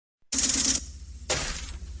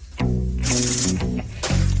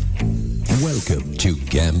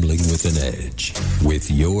Gambling with an Edge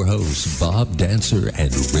with your hosts Bob Dancer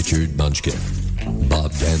and Richard Munchkin.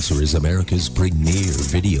 Bob Dancer is America's premier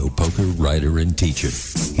video poker writer and teacher.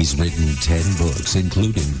 He's written 10 books,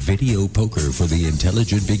 including Video Poker for the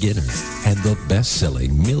Intelligent Beginner and the best-selling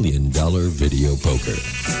 $1 Million Video Poker.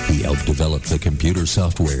 He helped develop the computer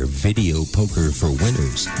software Video Poker for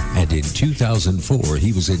Winners, and in 2004,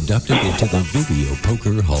 he was inducted into the Video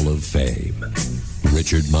Poker Hall of Fame.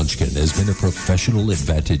 Richard Munchkin has been a professional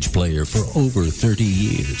advantage player for over 30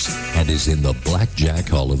 years and is in the Blackjack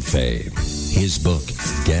Hall of Fame. His book,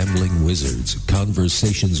 Gambling Wizards,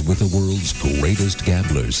 Conversations with the World's Greatest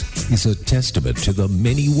Gamblers, is a testament to the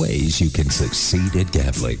many ways you can succeed at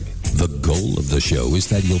gambling. The goal of the show is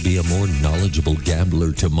that you'll be a more knowledgeable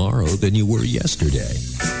gambler tomorrow than you were yesterday.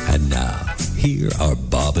 And now, here are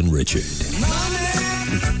Bob and Richard.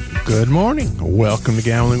 Good morning. Welcome to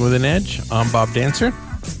Gambling with an Edge. I'm Bob Dancer.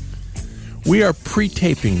 We are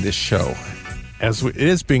pre-taping this show. As it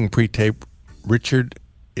is being pre-taped, Richard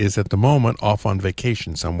is at the moment off on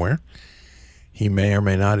vacation somewhere. He may or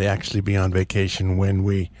may not actually be on vacation when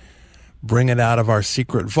we bring it out of our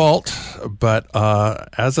secret vault, but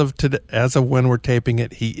as of today, as of when we're taping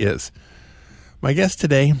it, he is. My guest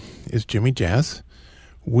today is Jimmy Jazz.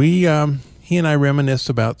 He and I reminisce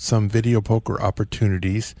about some video poker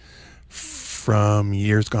opportunities from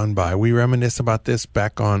years gone by. We reminisce about this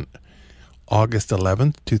back on August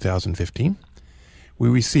 11th, 2015. We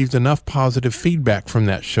received enough positive feedback from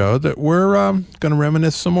that show that we're going to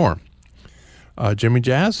reminisce some more. Jimmy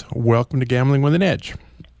Jazz, welcome to Gambling with an Edge.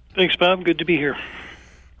 Thanks, Bob. Good to be here.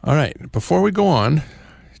 All right. Before we go on,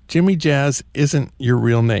 Jimmy Jazz isn't your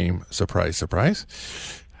real name. Surprise, surprise.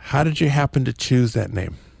 How did you happen to choose that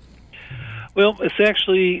name? Well, it's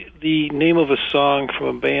actually the name of a song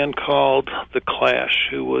from a band called The Clash,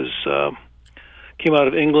 who was came out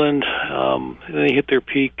of England, and they hit their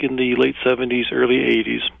peak in the late 70s, early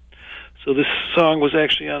 80s. So this song was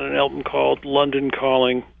actually on an album called London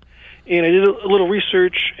Calling. And I did a little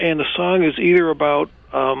research, and the song is either about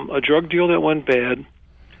a drug deal that went bad,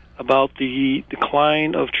 about the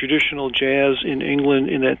decline of traditional jazz in England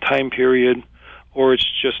in that time period, or it's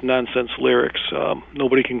just nonsense lyrics.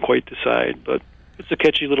 Nobody can quite decide, but it's a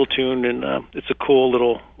catchy little tune, and it's a cool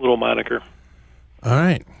little moniker. All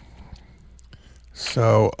right.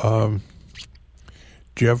 So,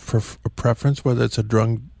 do you have a preference whether it's a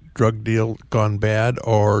drug deal gone bad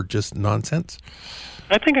or just nonsense?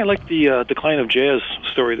 I think I like the decline of jazz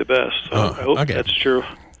story the best. So I hope that's true.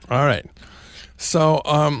 All right. So,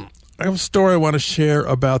 I have a story I want to share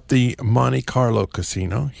about the Monte Carlo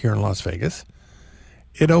Casino here in Las Vegas.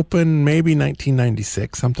 It opened maybe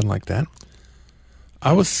 1996, something like that.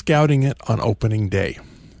 I was scouting it on opening day.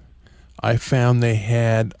 I found they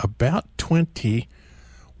had about 20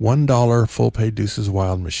 $1 full-pay Deuces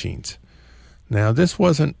Wild machines. Now, this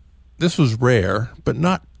was rare, but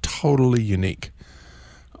not totally unique.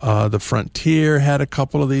 The Frontier had a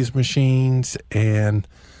couple of these machines, and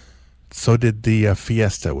so did the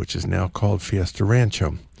Fiesta, which is now called Fiesta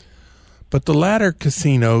Rancho. But the latter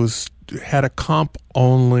casinos had a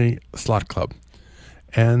comp-only slot club,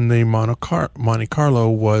 and the Monte Carlo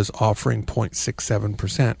was offering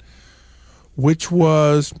 0.67%, which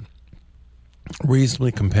was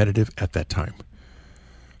reasonably competitive at that time.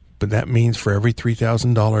 But that means for every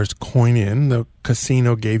 $3,000 coin in, the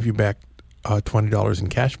casino gave you back $20 in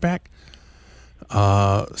cash back.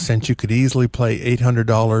 Since you could easily play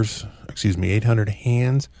 $800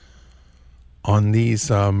 hands on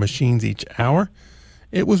these machines each hour,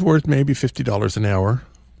 it was worth maybe $50 an hour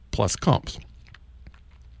plus comps.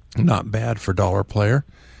 Not bad for dollar player.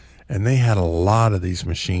 And they had a lot of these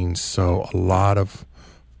machines, so a lot of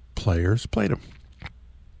players played them.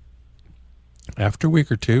 After a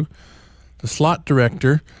week or two, the slot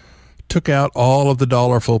director took out all of the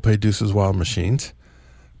dollar full-pay Deuces Wild machines,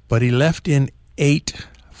 but he left in 8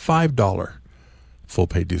 $5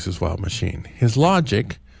 full-pay Deuces Wild machine. His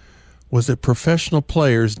logic was that professional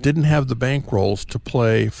players didn't have the bankrolls to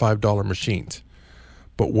play $5 machines,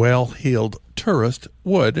 but well-heeled tourists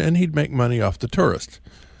would, and he'd make money off the tourist.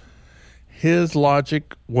 His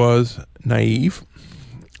logic was naive.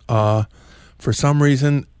 For some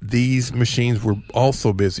reason, these machines were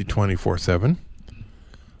also busy 24/7.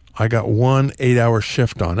 I got one 8-hour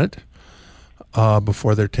shift on it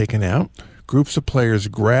before they're taken out. Groups of players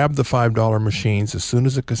grabbed the $5 machines as soon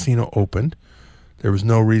as the casino opened. There was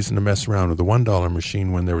no reason to mess around with the $1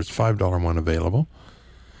 machine when there was $5 one available.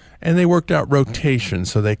 And they worked out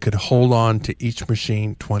rotations so they could hold on to each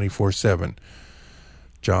machine 24/7.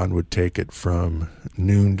 John would take it from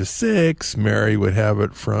noon to 6. Mary would have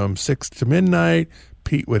it from 6 to midnight.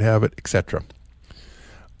 Pete would have it, etc.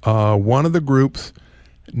 One of the groups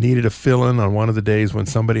needed a fill-in on one of the days when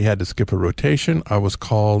somebody had to skip a rotation. I was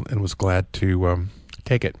called and was glad to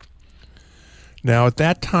take it. Now, at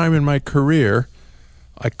that time in my career,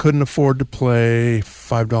 I couldn't afford to play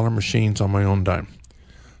 $5 machines on my own dime.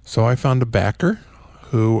 So I found a backer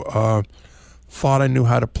who thought I knew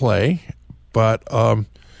how to play, but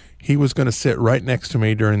he was going to sit right next to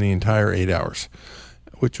me during the entire 8 hours,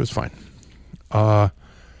 which was fine.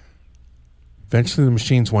 Eventually, the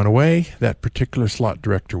machines went away. That particular slot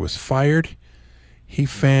director was fired. He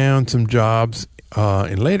found some jobs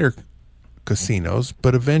in later casinos,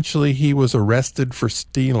 but eventually he was arrested for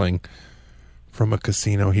stealing from a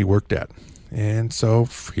casino he worked at. And so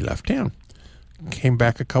he left town. Came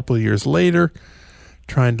back a couple of years later,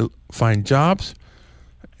 trying to find jobs,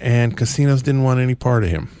 and casinos didn't want any part of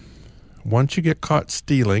him. Once you get caught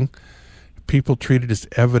stealing, people treat it as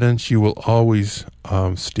evidence you will always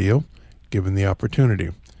steal, given the opportunity.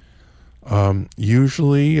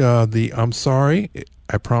 Usually I'm sorry,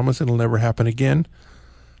 I promise it'll never happen again,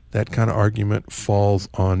 that kind of argument falls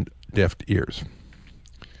on deaf ears.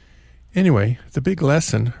 Anyway, the big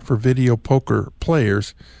lesson for video poker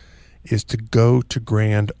players is to go to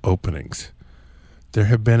grand openings. There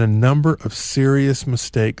have been a number of serious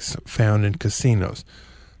mistakes found in casinos.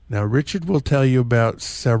 Now, Richard will tell you about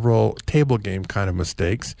several table game kind of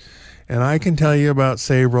mistakes, and I can tell you about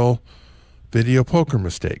several video poker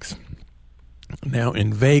mistakes. Now,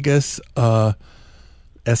 in Vegas,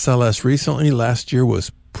 SLS recently, last year,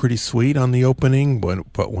 was pretty sweet on the opening,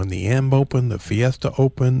 but when the M opened, the Fiesta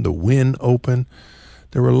opened, the Win opened,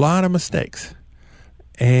 there were a lot of mistakes.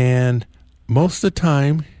 And most of the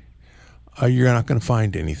time, you're not going to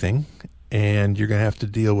find anything, and you're going to have to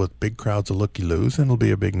deal with big crowds of looky-loos, and it'll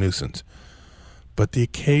be a big nuisance. But the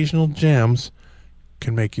occasional gems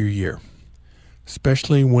can make your year,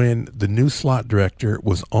 especially when the new slot director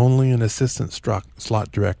was only an assistant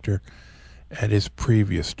slot director at his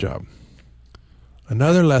previous job.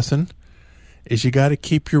 Another lesson is you got to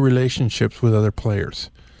keep your relationships with other players.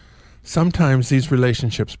 Sometimes these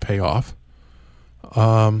relationships pay off.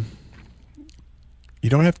 You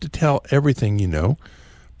don't have to tell everything you know,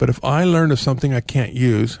 but if I learn of something I can't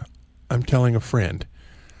use, I'm telling a friend.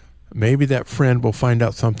 Maybe that friend will find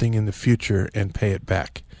out something in the future and pay it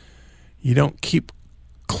back. You don't keep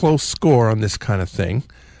close score on this kind of thing,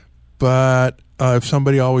 but if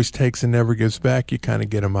somebody always takes and never gives back, you kind of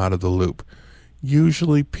get them out of the loop.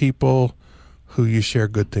 Usually people who you share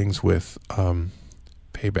good things with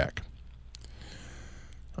pay back.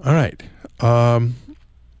 All right.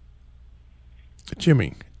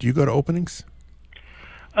 Jimmy, do you go to openings?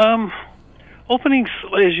 Openings,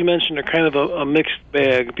 as you mentioned, are kind of a mixed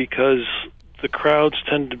bag because the crowds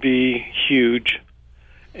tend to be huge,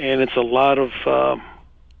 and it's a lot of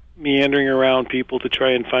meandering around people to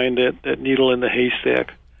try and find that needle in the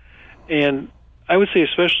haystack. And I would say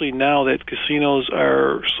especially now that casinos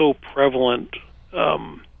are so prevalent,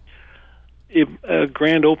 a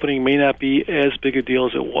grand opening may not be as big a deal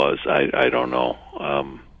as it was. I don't know.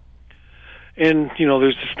 And,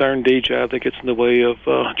 there's this darn day job that gets in the way of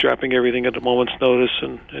dropping everything at a moment's notice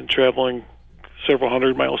and traveling several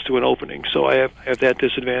hundred miles to an opening. So I have that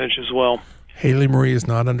disadvantage as well. Haley Marie is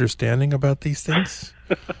not understanding about these things?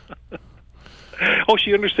 Oh,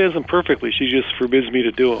 she understands them perfectly. She just forbids me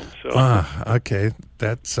to do them. So. Okay.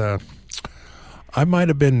 That's, I might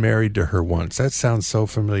have been married to her once. That sounds so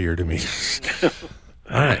familiar to me.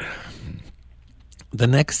 All right. The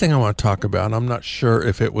next thing I want to talk about, I'm not sure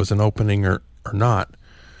if it was an opening or not.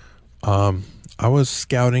 I was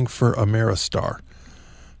scouting for Ameristar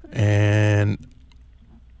and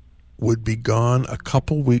would be gone a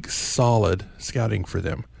couple weeks solid scouting for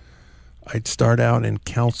them. I'd start out in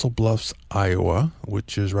Council Bluffs, Iowa,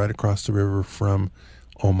 which is right across the river from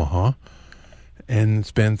Omaha, and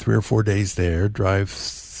spend 3 or 4 days there, drive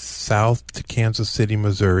south to Kansas City,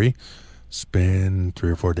 Missouri, spend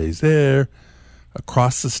 3 or 4 days there,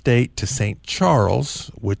 across the state to St.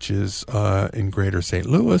 Charles, which is in greater St.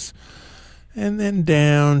 Louis, and then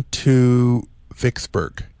down to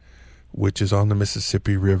Vicksburg, which is on the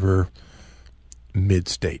Mississippi River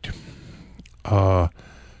mid-state.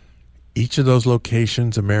 Each of those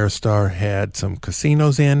locations, Ameristar had some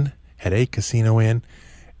casinos in, had a casino in,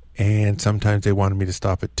 and sometimes they wanted me to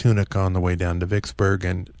stop at Tunica on the way down to Vicksburg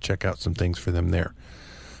and check out some things for them there.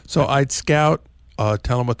 So I'd scout,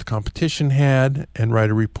 tell them what the competition had, and write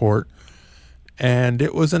a report. And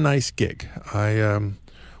it was a nice gig. I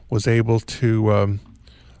was able to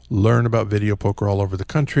learn about video poker all over the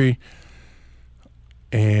country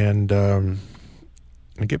and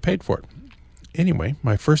get paid for it. Anyway,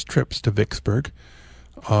 my first trips to Vicksburg,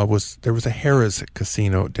 there was a Harrah's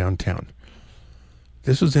casino downtown.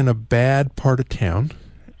 This was in a bad part of town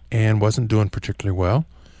and wasn't doing particularly well.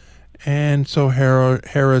 And so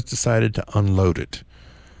Harrah's decided to unload it.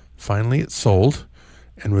 Finally, it sold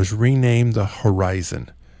and was renamed the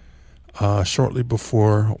Horizon shortly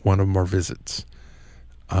before one of our visits.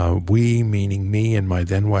 We, meaning me and my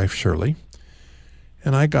then wife Shirley.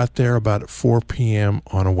 And I got there about 4 p.m.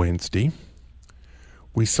 on a Wednesday.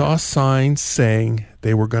 We saw signs saying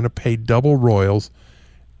they were going to pay double royals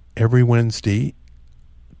every Wednesday,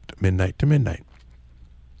 midnight to midnight.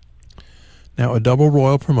 Now, a double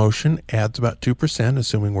royal promotion adds about 2%,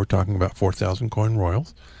 assuming we're talking about 4,000 coin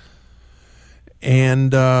royals.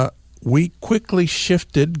 And we quickly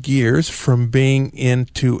shifted gears from being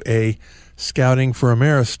into a scouting for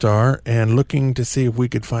Ameristar and looking to see if we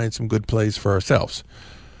could find some good plays for ourselves.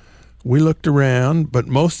 We looked around, but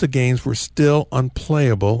most of the games were still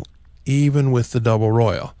unplayable, even with the double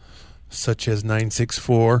royal, such as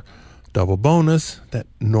 964 double bonus that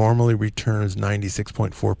normally returns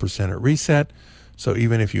 96.4% at reset. So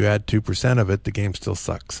even if you add 2% of it, the game still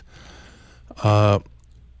sucks. But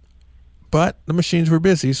the machines were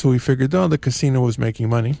busy, so we figured, the casino was making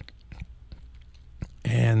money,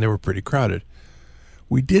 and they were pretty crowded.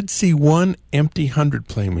 We did see one empty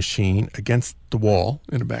 100-play machine against the wall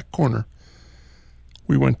in the back corner.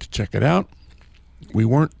 We went to check it out. We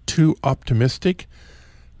weren't too optimistic.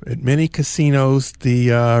 At many casinos,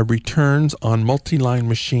 the returns on multi-line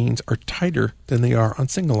machines are tighter than they are on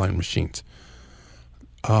single-line machines.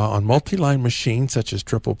 On multi-line machines, such as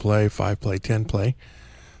triple play, 5-play, 10-play,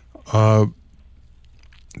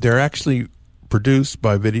 they're actually produced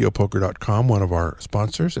by videopoker.com, one of our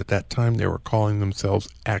sponsors. At that time, they were calling themselves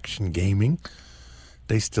Action Gaming.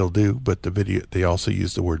 They still do, but they also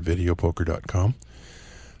use the word videopoker.com.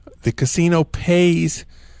 The casino pays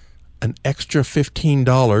an extra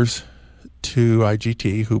 $15 to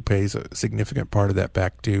IGT, who pays a significant part of that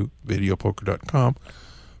back to videopoker.com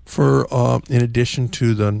for in addition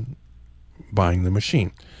to the buying the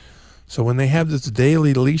machine. So when they have this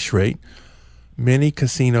daily leash rate, many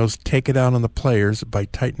casinos take it out on the players by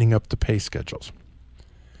tightening up the pay schedules.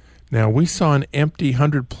 Now, we saw an empty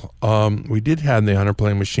 100, we did have the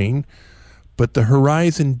 100-play machine, but the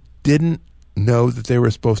Horizon didn't know that they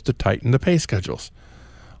were supposed to tighten the pay schedules.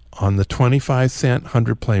 On the 25-cent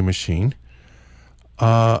 100-play machine,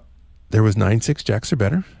 there was 9-6 jacks or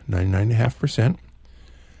better, 99.5%,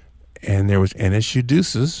 and there was NSU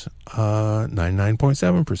deuces,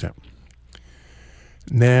 99.7%.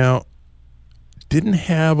 Now, didn't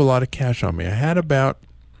have a lot of cash on me. I had about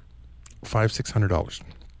 $500-600.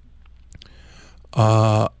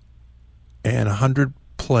 And a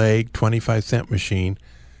 100-play 25-cent machine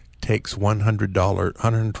takes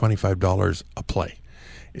 $125 a play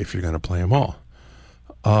if you're going to play them all.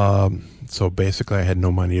 So basically, I had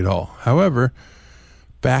no money at all. However,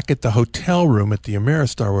 back at the hotel room at the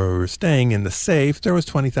Ameristar where we were staying, in the safe, there was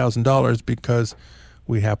 $20,000 because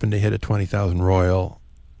we happened to hit a 20,000 royal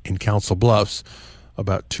in Council Bluffs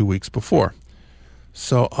about 2 weeks before.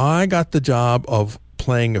 So I got the job of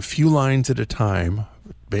playing a few lines at a time,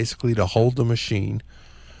 basically to hold the machine,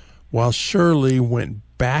 while Shirley went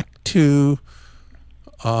back to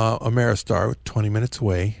Ameristar, 20 minutes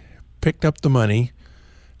away, picked up the money,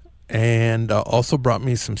 and also brought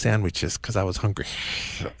me some sandwiches because I was hungry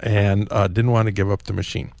and didn't want to give up the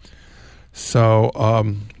machine.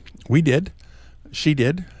 So we did. She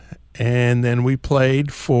did. And then we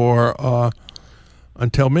played for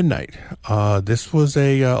until midnight. This was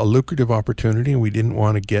a lucrative opportunity, and we didn't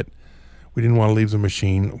want to leave the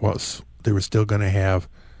machine whilst they were still going to have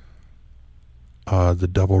the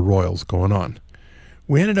double royals going on.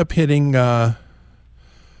 We ended up hitting, I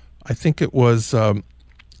think it was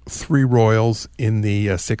 3 royals in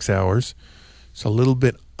the 6 hours. It's a little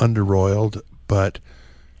bit under-royaled, but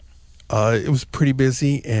it was pretty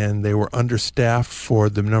busy, and they were understaffed for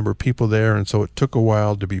the number of people there, and so it took a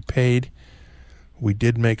while to be paid. We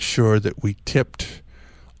did make sure that we tipped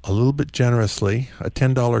a little bit generously. A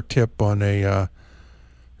 $10 tip on a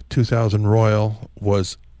 2,000 royal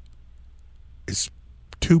is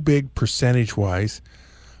too big percentage-wise,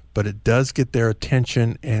 but it does get their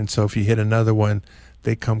attention, and so if you hit another one,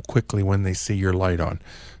 they come quickly when they see your light on.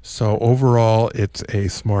 So overall, it's a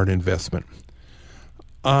smart investment.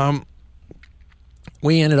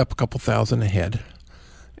 We ended up a couple thousand ahead,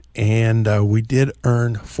 and we did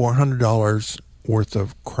earn $400 worth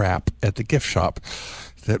of crap at the gift shop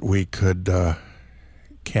that we could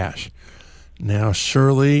cash. Now,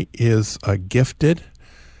 Shirley is gifted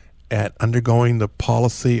at undergoing the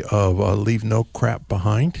policy of leave no crap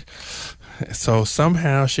behind, So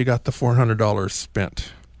somehow she got the $400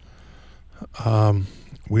 spent.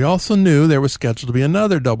 We also knew there was scheduled to be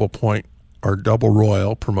another double point or double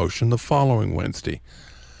royal promotion the following Wednesday.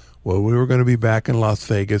 Well, we were going to be back in Las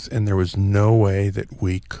Vegas, and there was no way that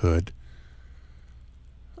we could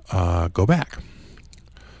go back.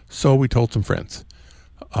 So we told some friends,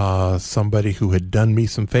 somebody who had done me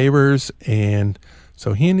some favors, and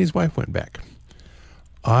so he and his wife went back.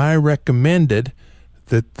 I recommended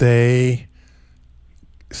that they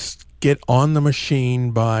get on the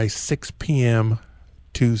machine by 6 p.m.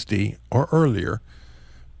 Tuesday or earlier,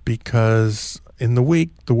 because in the week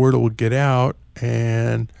the word will get out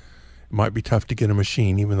and it might be tough to get a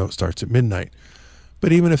machine even though it starts at midnight.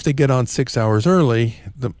 But even if they get on 6 hours early,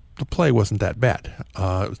 the play wasn't that bad.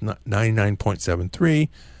 It was 99.73.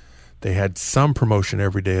 They had some promotion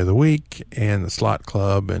every day of the week, and the slot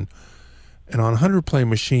club, and on a 100-play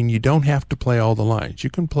machine, you don't have to play all the lines. You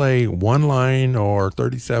can play one line or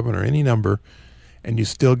 37 or any number, and you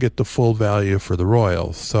still get the full value for the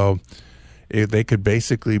Royals. So they could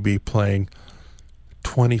basically be playing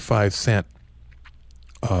 25-cent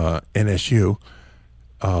NSU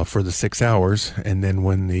for the 6 hours, and then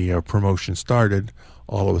when the promotion started,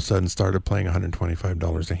 all of a sudden started playing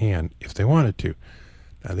 $125 a hand if they wanted to.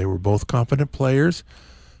 Now, they were both competent players,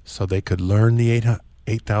 so they could learn the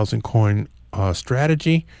 8,000 coin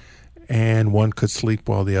strategy, and one could sleep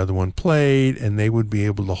while the other one played, and they would be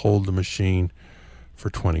able to hold the machine for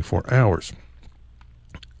 24 hours.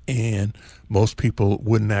 And most people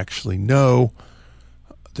wouldn't actually know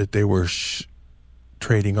that they were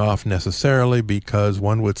trading off necessarily, because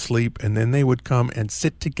one would sleep and then they would come and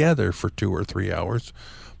sit together for 2 or 3 hours,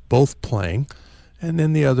 both playing, and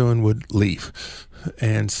then the other one would leave.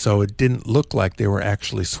 And so it didn't look like they were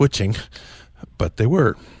actually switching, but they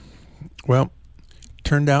were. Well,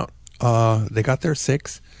 turned out they got there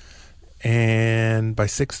 6, and by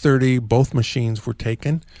 6:30 both machines were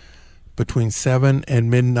taken. Between 7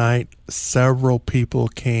 and midnight, several people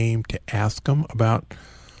came to ask them about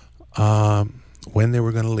when they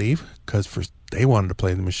were going to leave, because they wanted to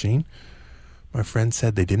play the machine. My friend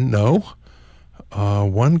said they didn't know.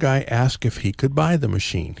 One guy asked if he could buy the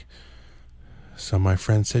machine. So my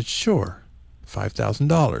friend said, sure,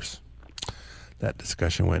 $5,000. That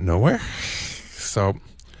discussion went nowhere. So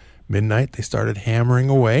midnight, they started hammering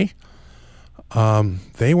away.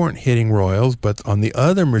 They weren't hitting royals, but on the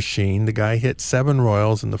other machine, the guy hit 7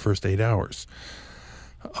 royals in the first 8 hours.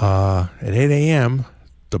 At 8 a.m.,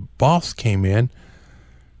 the boss came in,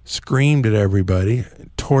 screamed at everybody,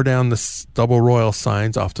 tore down the double royal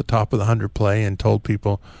signs off the top of the 100 play, and told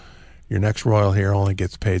people, your next royal here only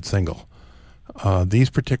gets paid single. These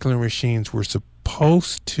particular machines were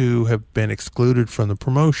supposed to have been excluded from the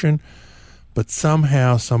promotion, but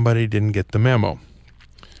somehow somebody didn't get the memo.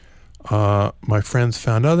 My friends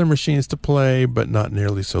found other machines to play, but not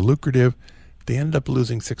nearly so lucrative. They ended up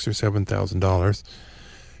losing $6,000 or $7,000.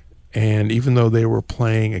 And even though they were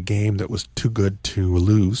playing a game that was too good to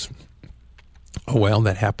lose, oh well,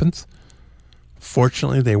 that happens.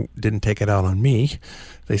 Fortunately, they didn't take it out on me.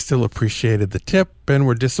 They still appreciated the tip and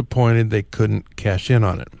were disappointed they couldn't cash in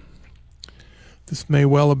on it. This may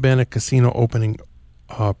well have been a casino opening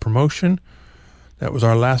promotion. That was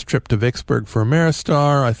our last trip to Vicksburg for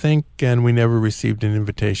Ameristar, I think, and we never received an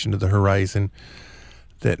invitation to the Horizon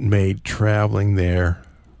that made traveling there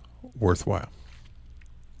worthwhile.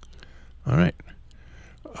 All right.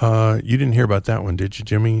 You didn't hear about that one, did you,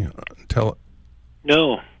 Jimmy?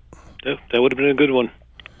 No. That would have been a good one.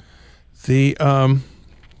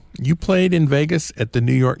 You played in Vegas at the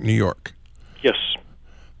New York. Yes.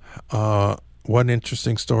 What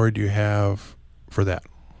interesting story do you have for that?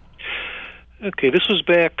 Okay, this was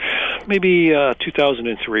back maybe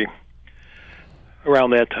 2003,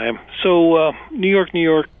 around that time. So New York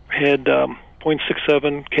had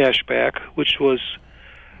 0.67 cashback, which was,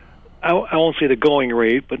 I won't say the going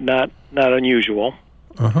rate, but not unusual.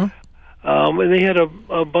 Uh-huh. And they had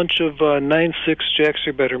a bunch of 9-6 jacks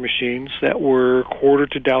or better machines that were quarter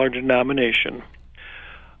to dollar denomination.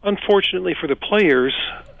 Unfortunately for the players,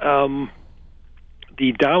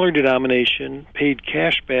 the dollar denomination paid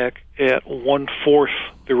cash back at 1/4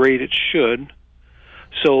 the rate it should.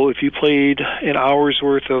 So if you played an hour's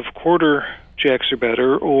worth of quarter jacks or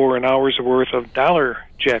better, or an hour's worth of dollar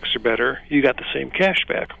jacks or better, you got the same cash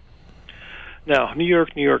back. Now, New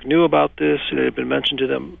York knew about this. It had been mentioned to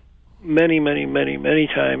them many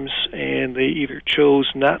times, and they either chose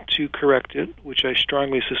not to correct it, which I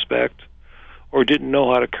strongly suspect, or didn't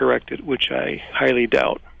know how to correct it, which I highly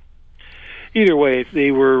doubt. Either way,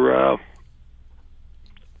 they were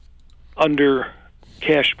under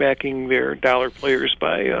cash backing their dollar players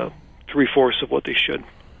by three-fourths of what they should.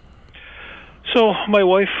 So my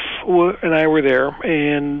wife and I were there,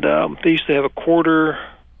 and they used to have a quarter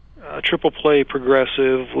triple play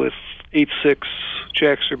progressive with 8-6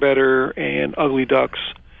 jacks or better and ugly ducks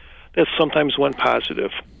that sometimes went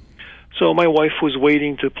positive. So my wife was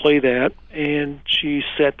waiting to play that, and she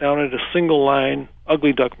sat down at a single line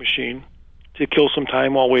ugly duck machine to kill some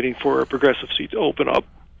time while waiting for a progressive seat to open up.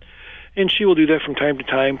 And she will do that from time to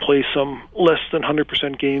time, play some less than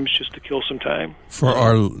 100% games just to kill some time. For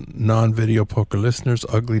our non-video poker listeners,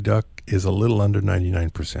 ugly duck is a little under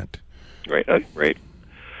 99%. Right, right.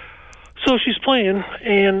 So she's playing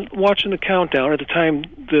and watching the countdown. At the time,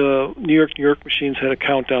 the New York machines had a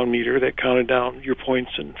countdown meter that counted down your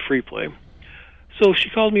points in free play. So she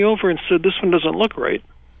called me over and said, "This one doesn't look right."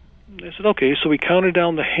 I said, "Okay." So we counted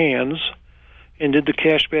down the hands and did the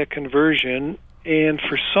cashback conversion. And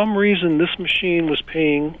for some reason, this machine was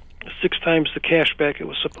paying 6 times the cashback it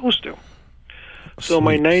was supposed to. So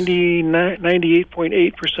my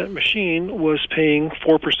 98.8% machine was paying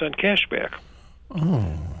 4% cashback. Oh.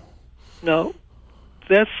 Now,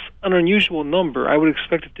 that's an unusual number. I would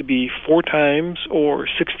expect it to be 4 times or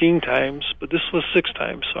 16 times, but this was 6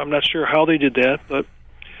 times. So I'm not sure how they did that, but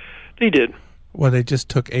they did. Well, they just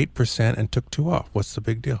took 8% and took 2 off. What's the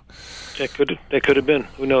big deal? That could have been.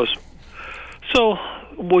 Who knows? So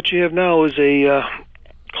what you have now is a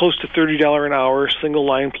close to $30 an hour single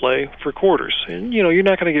line play for quarters. And, you're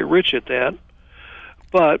not going to get rich at that,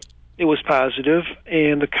 but it was positive,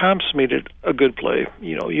 and the comps made it a good play.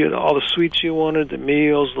 You had all the suites you wanted, the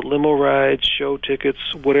meals, the limo rides, show tickets,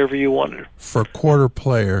 whatever you wanted. For a quarter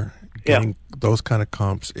player, getting those kind of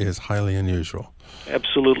comps is highly unusual.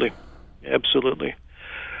 Absolutely. Absolutely.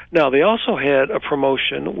 Now, they also had a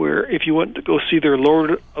promotion where if you went to go see their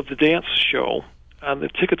Lord of the Dance show, on the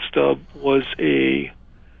ticket stub was a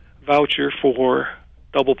voucher for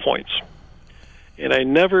double points. And I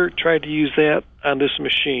never tried to use that on this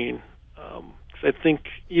machine. I think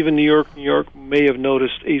even New York may have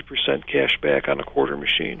noticed 8% cash back on a quarter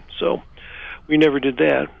machine. So we never did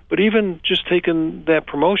that. But even just taking that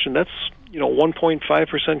promotion, that's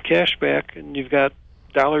 1.5% cash back, and you've got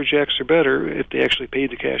dollar jacks or better, if they actually paid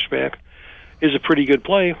the cash back, is a pretty good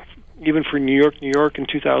play, even for New York in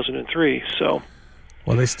 2003. So,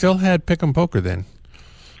 well, they still had Pick'em Poker then,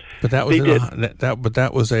 but that was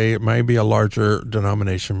that was maybe a larger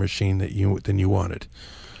denomination machine than you wanted.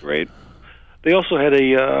 Right. They also had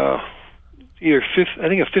a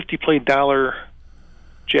 50 play dollar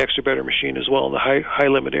jacks or better machine as well in the high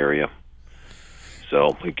limit area.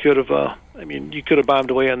 So we could have, you could have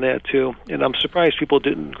bombed away on that too. And I'm surprised people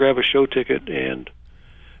didn't grab a show ticket and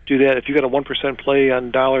do that. If you got a 1% play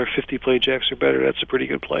on $1.50 play jacks or better, that's a pretty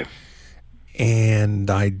good play.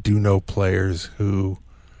 And I do know players who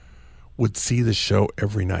would see the show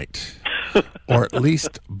every night, or at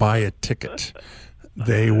least buy a ticket.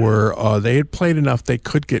 They had played enough they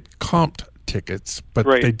could get comped tickets, but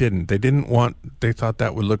they didn't. They thought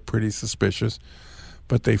that would look pretty suspicious.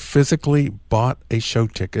 But they physically bought a show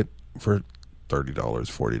ticket for $30,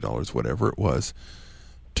 $40, whatever it was,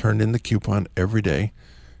 turned in the coupon every day,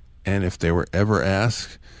 and if they were ever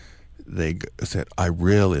asked, they said, "I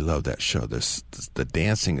really love that show. The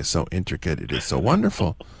dancing is so intricate. It is so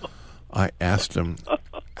wonderful." I asked him,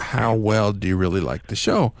 "How well do you really like the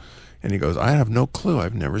show?" And he goes, "I have no clue.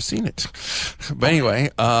 I've never seen it." But anyway,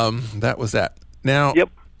 that was that. Now,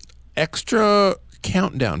 extra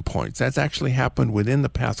countdown points. That's actually happened within the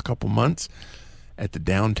past couple months at the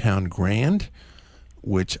Downtown Grand,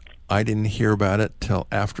 which I didn't hear about it till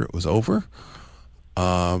after it was over.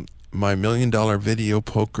 My $1 Million Video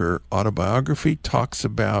Poker autobiography talks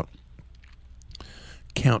about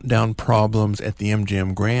countdown problems at the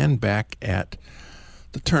MGM Grand back at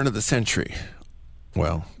the turn of the century.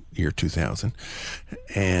 Well, year 2000.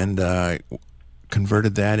 And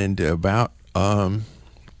converted that into about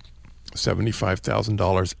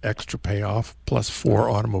 $75,000 extra payoff plus 4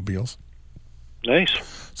 automobiles. Nice.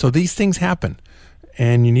 So these things happen,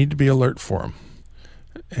 and you need to be alert for them.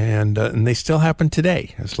 And they still happen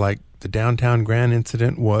today. It's like the Downtown Grand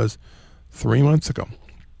incident was 3 months ago.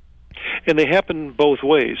 And they happen both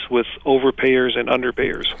ways, with overpayers and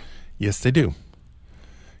underpayers. Yes, they do.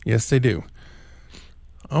 Yes, they do.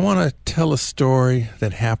 I want to tell a story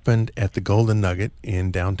that happened at the Golden Nugget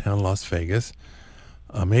in downtown Las Vegas,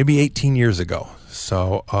 maybe 18 years ago.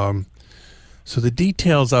 So the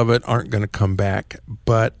details of it aren't going to come back,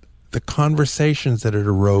 but the conversations that it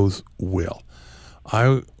arose will.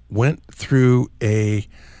 I went through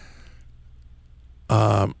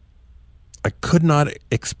I could not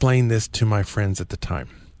explain this to my friends at the time.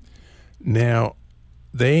 Now,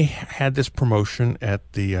 they had this promotion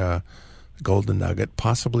at the Golden Nugget,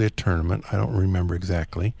 possibly a tournament. I don't remember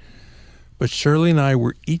exactly. But Shirley and I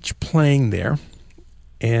were each playing there.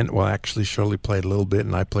 And, well, actually, Shirley played a little bit,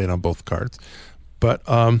 and I played on both cards. But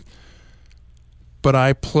I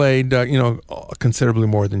played, considerably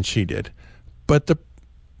more than she did. But the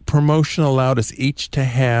promotion allowed us each to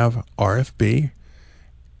have RFB,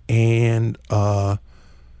 and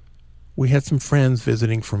we had some friends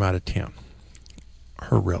visiting from out of town.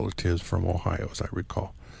 Her relatives from Ohio, as I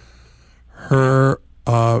recall.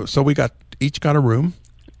 So we each got a room,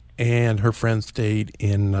 and her friends stayed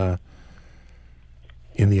in the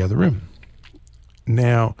other room.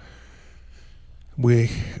 Now,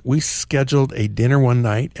 we scheduled a dinner one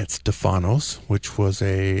night at Stefano's, which was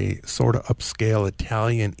a sort of upscale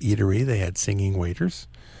Italian eatery. They had singing waiters.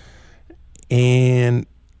 And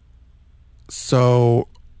so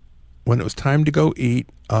when it was time to go eat,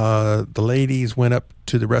 the ladies went up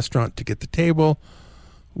to the restaurant to get the table,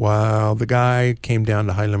 while the guy came down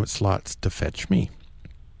to High Limit Slots to fetch me.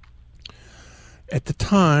 At the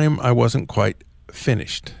time, I wasn't quite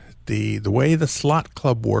finished. The way the slot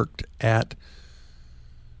club worked at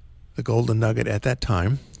the Golden Nugget at that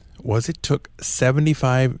time was it took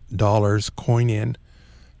 $75 coin in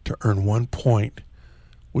to earn 1 point,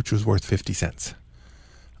 which was worth 50 cents.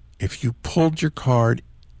 If you pulled your card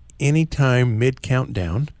anytime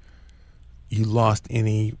mid-countdown, you lost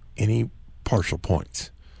any partial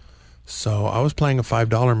points. So I was playing a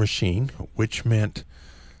 $5 machine, which meant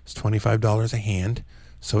it's $25 a hand.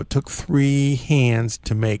 So it took 3 hands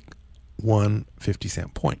to make one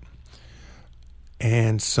 50-cent point.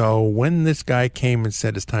 And so when this guy came and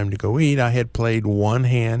said it's time to go eat, I had played 1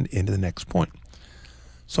 hand into the next point.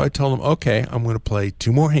 So I told him, okay, I'm going to play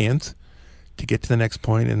 2 more hands to get to the next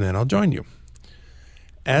point, and then I'll join you.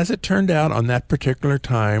 As it turned out, on that particular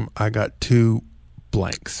time, I got 2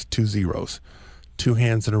 blanks, 2 zeros. 2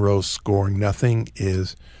 hands in a row scoring nothing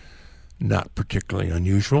is not particularly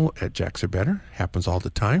unusual at Jacks or Better. Happens all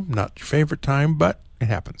the time. Not your favorite time, but it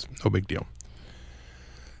happens. No big deal.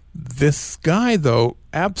 This guy, though,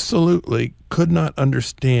 absolutely could not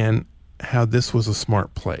understand how this was a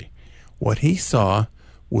smart play. What he saw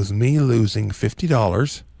was me losing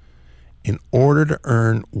 $50 in order to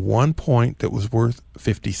earn 1 point that was worth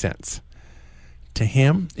 50 cents. To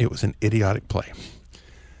him, it was an idiotic play.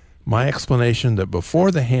 My explanation that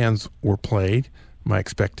before the hands were played, my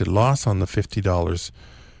expected loss on the $50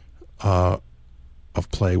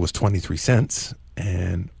 of play was 23 cents,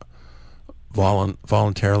 and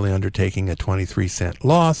voluntarily undertaking a 23-cent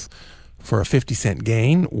loss for a 50-cent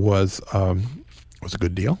gain was a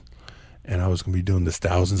good deal. And I was going to be doing this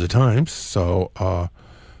thousands of times, so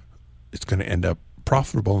it's going to end up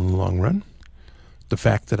profitable in the long run. The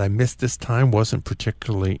fact that I missed this time wasn't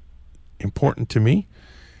particularly important to me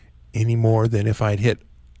any more than if I'd hit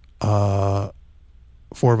 4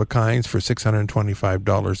 of a kinds for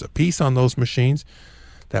 $625 a piece on those machines.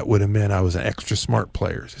 That would have meant I was an extra smart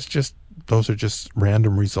player. It's just, those are just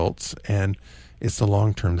random results, and it's the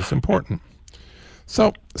long term that's important.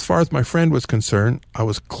 So as far as my friend was concerned, I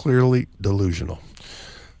was clearly delusional.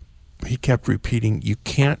 He kept repeating, you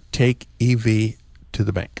can't take EV to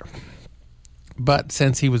the bank. But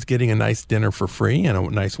since he was getting a nice dinner for free, and a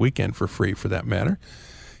nice weekend for free for that matter,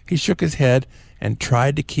 he shook his head and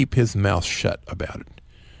tried to keep his mouth shut about it.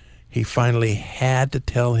 He finally had to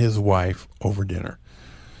tell his wife over dinner.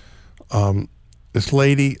 This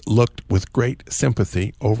lady looked with great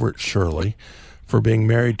sympathy over at Shirley for being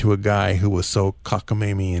married to a guy who was so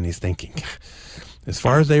cockamamie in his thinking. As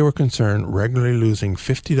far as they were concerned, regularly losing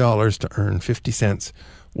 $50 to earn 50 cents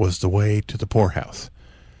was the way to the poorhouse.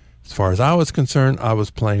 As far as I was concerned, I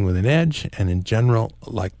was playing with an edge, and in general,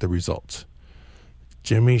 liked the results.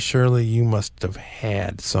 Jimmy, Shirley, you must have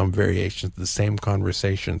had some variations of the same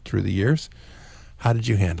conversation through the years. How did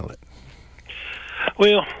you handle it?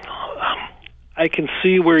 Well, I can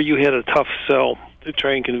see where you had a tough sell to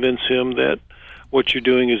try and convince him that what you're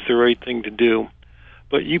doing is the right thing to do.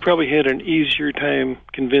 But you probably had an easier time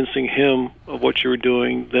convincing him of what you were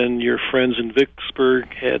doing than your friends in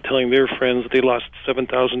Vicksburg had telling their friends that they lost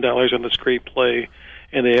 $7,000 on this great play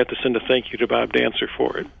and they have to send a thank you to Bob Dancer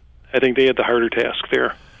for it. I think they had the harder task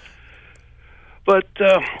there. But,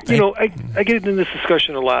 I get into this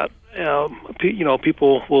discussion a lot.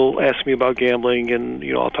 People will ask me about gambling, and,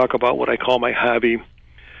 I'll talk about what I call my hobby.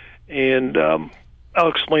 And I'll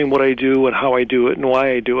explain what I do and how I do it and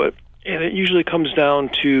why I do it. And it usually comes down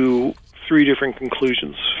to 3 different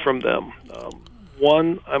conclusions from them.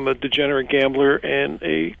 1, I'm a degenerate gambler and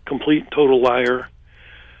a complete total liar.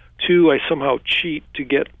 2, I somehow cheat to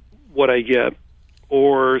get what I get.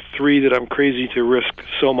 or 3, that I'm crazy to risk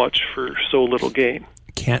so much for so little gain.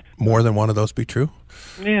 Can't more than one of those be true?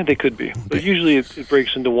 Yeah, they could be. But usually it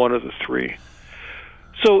breaks into one of the 3.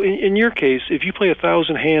 So in your case, if you play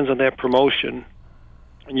 1,000 hands on that promotion,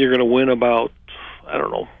 and you're going to win about, I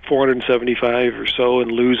don't know, 475 or so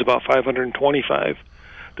and lose about 525,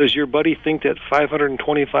 does your buddy think that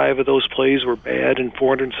 525 of those plays were bad and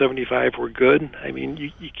 475 were good? I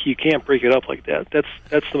mean, you can't break it up like that.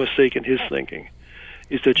 That's the mistake in his thinking,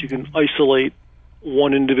 is that you can isolate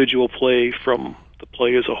one individual play from the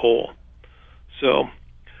play as a whole. So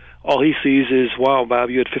all he sees is, wow, Bob,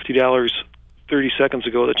 you had $50 30 seconds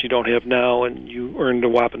ago that you don't have now, and you earned a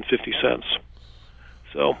whopping 50 cents.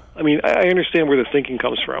 So, I mean, I understand where the thinking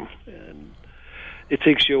comes from. And it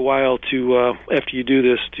takes you a while to, after you do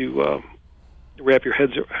this, to wrap your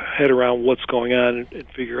head around what's going on and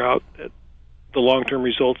figure out that the long-term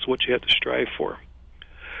results, what you have to strive for.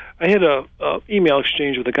 I had a email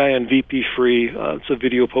exchange with a guy on VP Free. It's a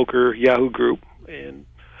video poker Yahoo group, and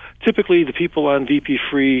typically the people on VP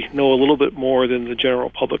Free know a little bit more than the general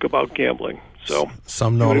public about gambling. So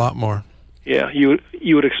some know a lot more. Yeah, you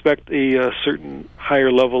would expect a certain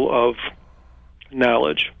higher level of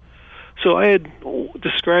knowledge. So I had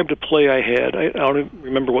described a play I had. I don't even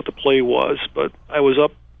remember what the play was, but I was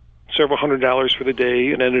up several $100s for the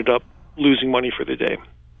day and ended up losing money for the day.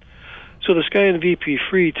 So this guy in VP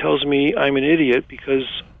Free tells me I'm an idiot because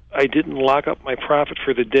I didn't lock up my profit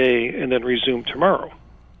for the day and then resume tomorrow.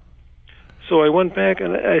 So I went back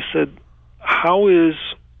and I said, how is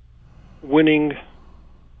winning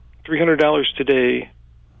 $300 today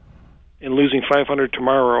and losing $500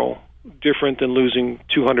 tomorrow different than losing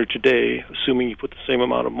 $200 today, assuming you put the same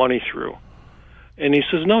amount of money through? And he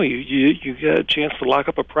says, no, you got a chance to lock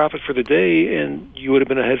up a profit for the day, and you would have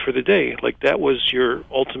been ahead for the day. Like, that was your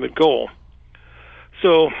ultimate goal.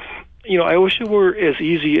 So, I wish it were as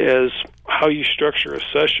easy as how you structure a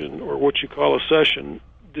session, or what you call a session,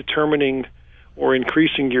 determining or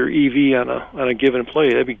increasing your EV on a given play.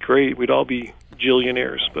 That'd be great. We'd all be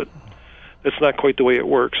jillionaires, but that's not quite the way it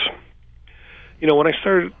works. When I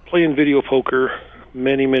started playing video poker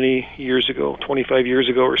many, many years ago, 25 years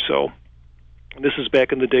ago or so, and this is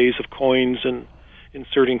back in the days of coins and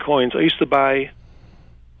inserting coins, I used to buy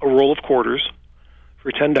a roll of quarters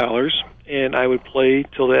for $10, and I would play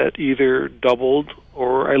till that either doubled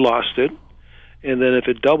or I lost it. And then if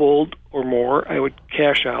it doubled or more, I would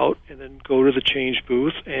cash out and then go to the change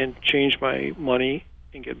booth and change my money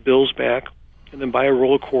and get bills back, and then buy a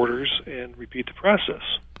roll of quarters and repeat the process.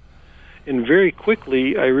 And very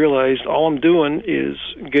quickly, I realized all I'm doing is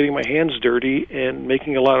getting my hands dirty and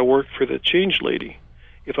making a lot of work for the change lady.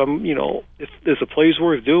 If I'm, if there's a play's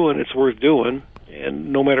worth doing, it's worth doing.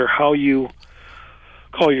 And no matter how you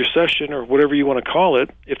call your session or whatever you want to call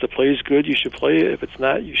it, if the play's good, you should play it. If it's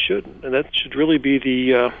not, you shouldn't. And that should really be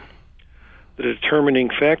the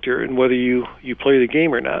determining factor in whether you play the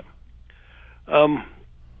game or not.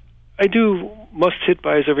 I do must-hit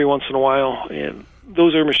buys every once in a while, and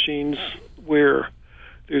those are machines where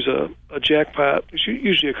there's a jackpot. There's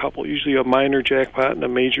usually a couple, usually a minor jackpot and a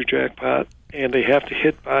major jackpot, and they have to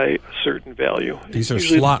hit by a certain value. These are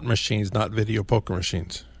slot machines, not video poker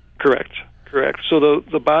machines. Correct. So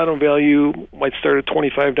the bottom value might start at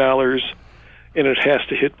 $25, and it has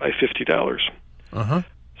to hit by $50. Uh-huh.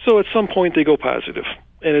 So at some point they go positive,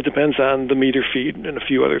 and it depends on the meter feed and a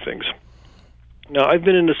few other things. Now, I've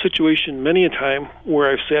been in a situation many a time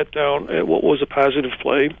where I've sat down at what was a positive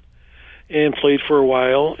play and played for a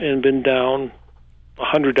while and been down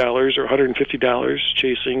 $100 or $150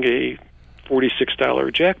 chasing a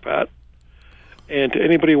 $46 jackpot. And to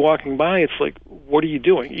anybody walking by, it's like, what are you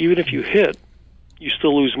doing? Even if you hit, you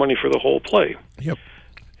still lose money for the whole play. Yep.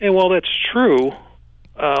 And while that's true,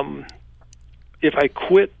 if I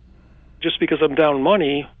quit just because I'm down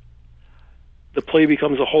money, the play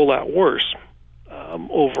becomes a whole lot worse.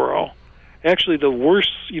 Overall. Actually, the worse,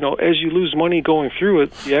 as you lose money going through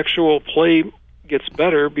it, the actual play gets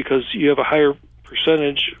better because you have a higher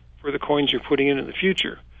percentage for the coins you're putting in the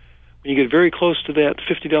future. When you get very close to that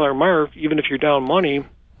 $50 mark, even if you're down money,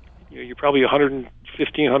 you're probably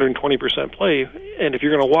 115, 120% play, and if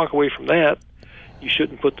you're going to walk away from that, you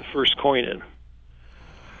shouldn't put the first coin in.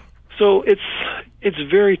 So it's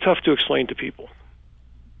very tough to explain to people.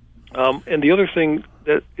 And the other thing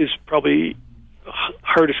that is probably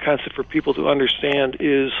hardest concept for people to understand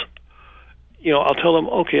is, I'll tell them,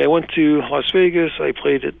 okay, I went to Las Vegas, I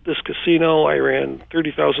played at this casino, I ran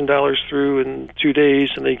 $30,000 through in 2 days,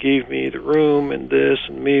 and they gave me the room and this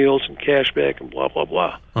and meals and cash back and blah, blah,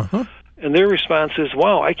 blah. Uh-huh. And their response is,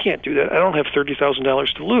 wow, I can't do that. I don't have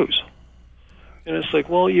 $30,000 to lose. And it's like,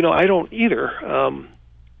 well, I don't either.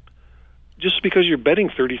 Just because you're betting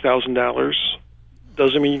 $30,000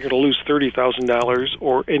 doesn't mean you're going to lose $30,000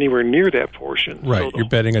 or anywhere near that portion. Right. So you're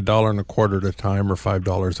betting $1.25 at a time or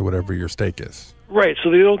 $5 or whatever your stake is. Right. So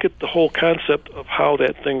they don't get the whole concept of how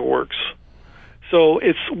that thing works. So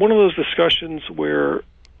it's one of those discussions where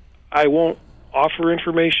I won't offer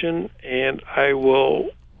information and I will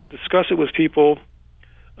discuss it with people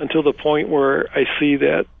until the point where I see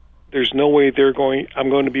that there's no way I'm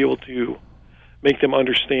going to be able to make them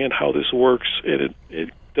understand how this works, and it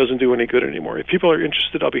doesn't do any good anymore. If people are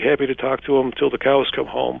interested, I'll be happy to talk to them until the cows come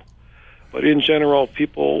home. But in general,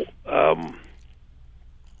 people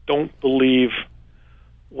don't believe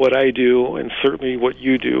what I do, and certainly what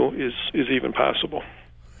you do is even possible.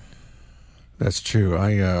 That's true.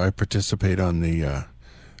 I participate on the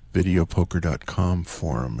videopoker.com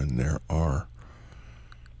forum, and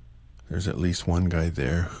there's at least one guy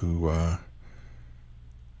there who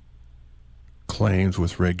claims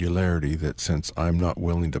with regularity that since I'm not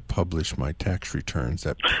willing to publish my tax returns,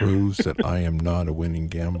 that proves that I am not a winning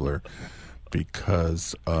gambler,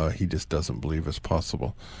 because he just doesn't believe it's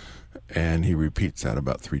possible. And he repeats that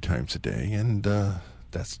about 3 times a day, and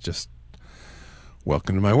that's just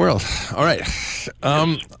welcome to my world. All right.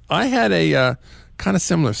 I had a kind of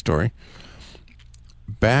similar story.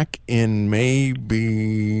 Back in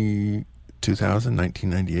maybe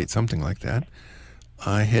 1998, something like that,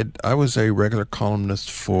 I was a regular columnist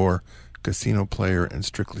for Casino Player and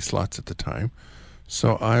Strictly Slots at the time,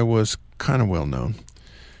 so I was kind of well known.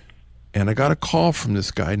 And I got a call from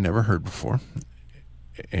this guy I'd never heard before,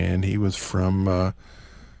 and he was from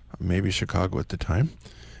maybe Chicago at the time.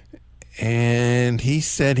 And he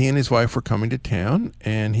said he and his wife were coming to town,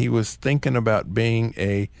 and he was thinking about being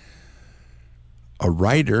a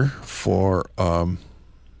writer for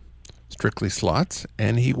Strictly Slots,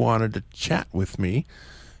 and he wanted to chat with me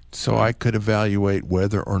so I could evaluate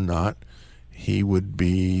whether or not he would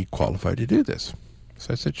be qualified to do this.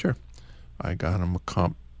 So I said, sure. I got him a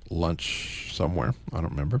comp lunch somewhere. I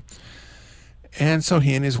don't remember. And so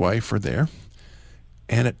he and his wife are there.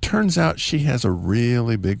 And it turns out she has a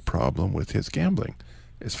really big problem with his gambling.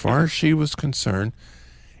 As far as she was concerned,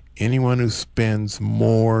 anyone who spends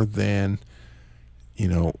more than,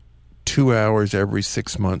 2 hours every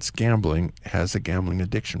 6 months gambling has a gambling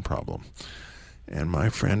addiction problem. And my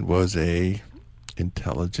friend was a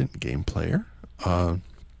intelligent game player,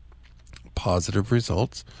 positive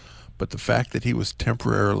results, but the fact that he was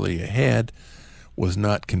temporarily ahead was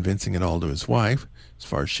not convincing at all to his wife. As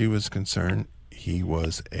far as she was concerned, he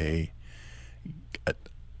was a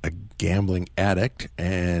gambling addict,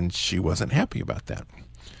 and she wasn't happy about that.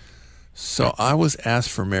 So I was asked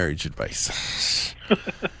for marriage advice,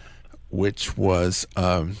 which was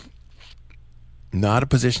not a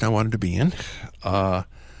position I wanted to be in. I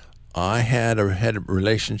had a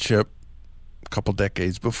relationship a couple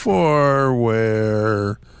decades before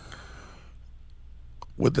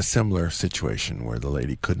with a similar situation where the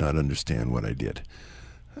lady could not understand what I did.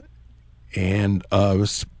 And I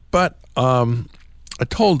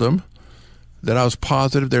told him that I was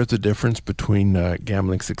positive there's a difference between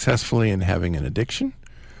gambling successfully and having an addiction,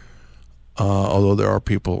 although there are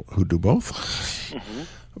people who do both. Mm-hmm.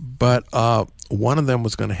 But one of them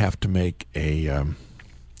was going to have to make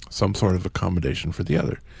some sort of accommodation for the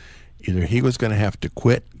other. Either he was going to have to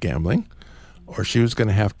quit gambling, or she was going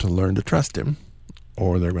to have to learn to trust him,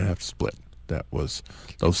 or they're going to have to split.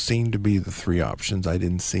 Those seemed to be the 3 options. I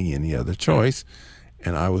didn't see any other choice,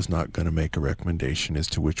 and I was not going to make a recommendation as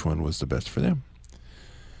to which one was the best for them.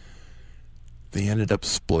 They ended up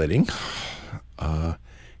splitting.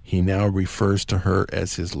 He now refers to her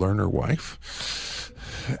as his learner wife.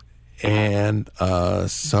 And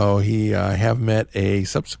so I have met a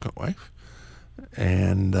subsequent wife,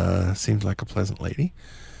 and seems like a pleasant lady.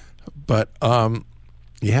 But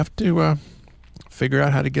you have to figure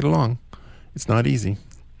out how to get along. It's not easy.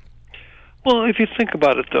 Well, if you think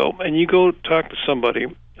about it, though, and you go talk to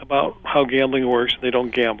somebody about how gambling works and they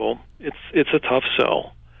don't gamble, it's a tough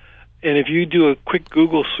sell. And if you do a quick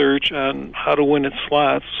Google search on how to win at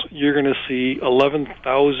slots, you're going to see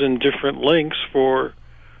 11,000 different links for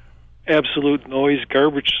absolute noise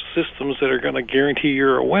garbage systems that are going to guarantee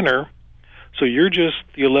you're a winner. So you're just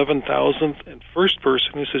the 11,000th and first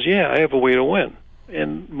person who says, yeah, I have a way to win.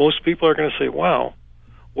 And most people are going to say, wow,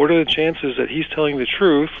 what are the chances that he's telling the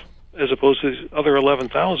truth as opposed to the other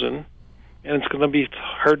 11,000? And it's going to be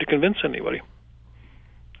hard to convince anybody.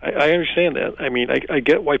 I understand that. I mean, I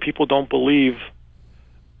get why people don't believe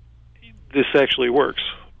this actually works.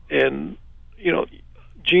 And,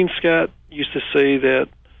 Gene Scott used to say that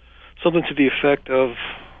something to the effect of,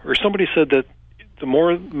 or somebody said that the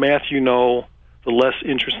more math you know, the less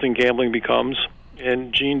interesting gambling becomes.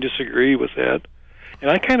 And Gene disagreed with that. And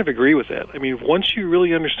I kind of agree with that. I mean, once you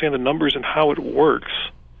really understand the numbers and how it works,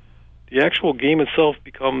 the actual game itself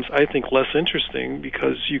becomes, I think, less interesting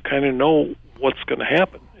because you kind of know what's going to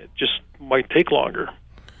happen. It just might take longer.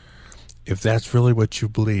 If that's really what you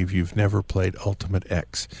believe, you've never played Ultimate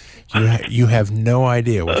X. You have no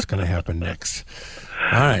idea what's going to happen next.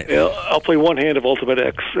 All right. Yeah, I'll play one hand of Ultimate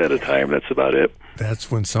X at a time. That's about it.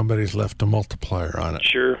 That's when somebody's left a multiplier on it.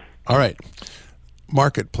 Sure. All right.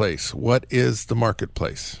 Marketplace. What is the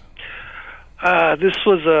Marketplace? This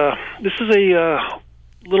is a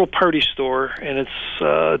little party store, and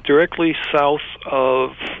it's directly south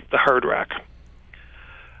of the Hard Rock.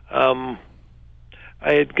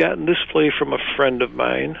 I had gotten this play from a friend of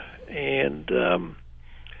mine, and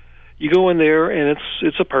you go in there, and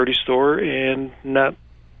it's a party store, and not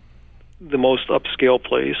the most upscale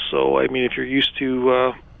place. So, I mean, if you're used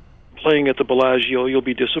to playing at the Bellagio, you'll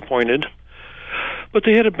be disappointed. But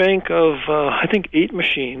they had a bank of, I think, 8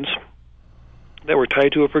 machines that were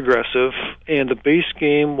tied to a progressive, and the base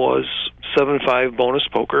game was 7-5 bonus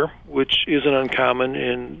poker, which isn't uncommon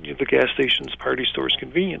in the gas stations, party stores,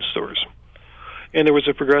 convenience stores. And there was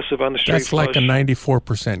a progressive on the straight flush. That's like a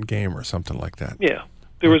 94% game or something like that. Yeah.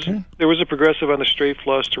 There was a progressive on the straight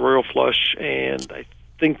flush, the royal flush, and I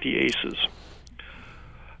think the aces.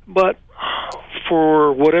 But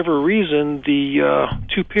for whatever reason, the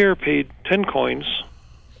 2 pair paid 10 coins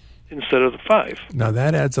instead of the 5. Now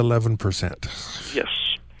that adds 11%. Yes.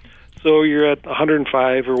 So you're at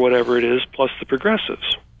 105 or whatever it is, plus the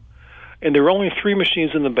progressives. And there were only 3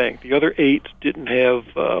 machines in the bank. The other 8 didn't have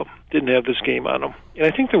this game on them. And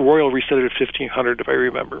I think the Royal reset it at 1,500, if I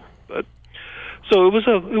remember. But so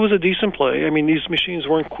it was a decent play. I mean, these machines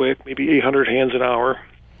weren't quick, maybe 800 hands an hour.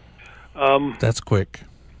 That's quick.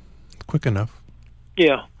 Quick enough.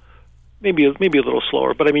 Yeah, maybe a little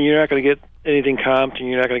slower. But I mean, you're not going to get anything comped, and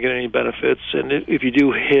you're not going to get any benefits. And if you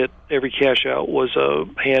do hit, every cash out was a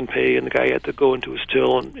hand pay, and the guy had to go into his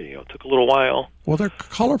till, and it took a little while. Well, they're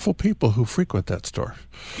colorful people who frequent that store.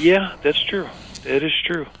 Yeah, that's true. That is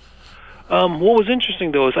true. What was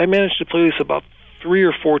interesting, though, is I managed to play this about 3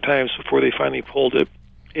 or 4 times before they finally pulled it.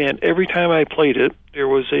 And every time I played it, there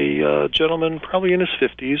was a gentleman, probably in his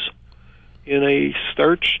 50s, in a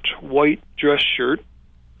starched white dress shirt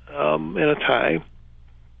and a tie,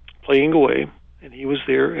 playing away, and he was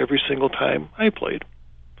there every single time I played.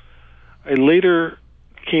 I later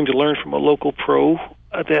came to learn from a local pro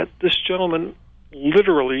that this gentleman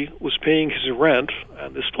literally was paying his rent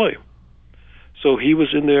on this play. So he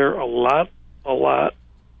was in there a lot,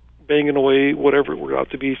 banging away whatever it worked out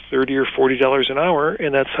to be, $30 or $40 an hour,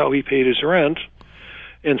 and that's how he paid his rent,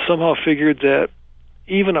 and somehow figured that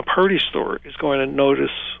even a party store is going to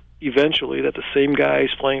notice eventually that the same guy is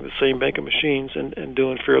playing the same bank of machines and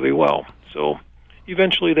doing fairly well. So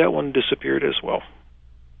eventually that one disappeared as well.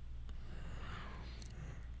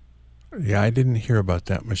 Yeah, I didn't hear about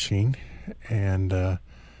that machine. And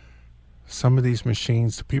some of these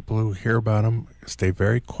machines, the people who hear about them stay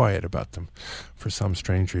very quiet about them for some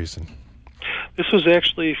strange reason. This was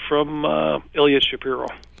actually from Elliot Shapiro.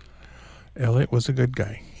 Elliot was a good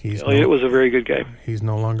guy. Elliot was a very good guy. He's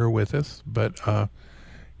no longer with us, but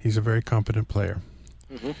he's a very competent player.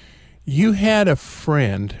 Mm-hmm. You had a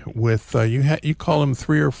friend with you call him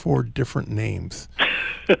 3 or 4 different names.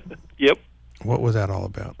 Yep. What was that all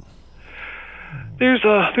about? There's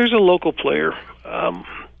a local player,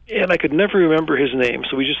 and I could never remember his name,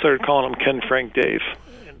 so we just started calling him Ken Frank Dave.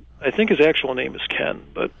 And I think his actual name is Ken,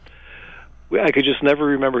 but I could just never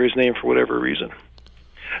remember his name for whatever reason.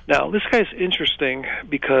 Now, this guy's interesting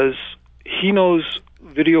because he knows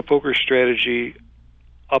video poker strategy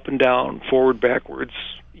up and down, forward, backwards,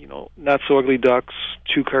 not so ugly ducks,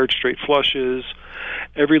 2-card straight flushes,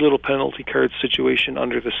 every little penalty card situation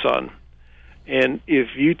under the sun. And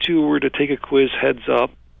if you two were to take a quiz heads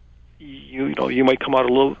up, you might come out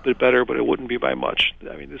a little bit better, but it wouldn't be by much.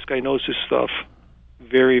 I mean, this guy knows his stuff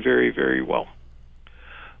very, very, very well.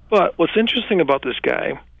 But what's interesting about this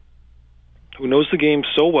guy, who knows the game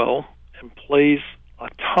so well and plays a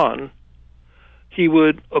ton, he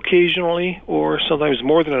would occasionally, or sometimes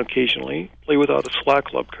more than occasionally, play without a slot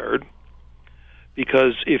club card,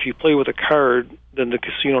 because if you play with a card, then the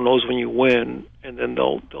casino knows when you win, and then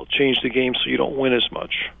they'll change the game so you don't win as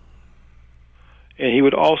much. And he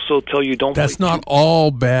would also tell you don't. That's not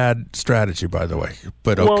all bad strategy, by the way,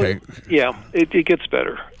 but okay. Well, yeah, it gets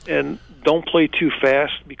better. And don't play too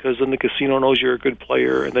fast, because then the casino knows you're a good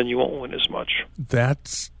player, and then you won't win as much.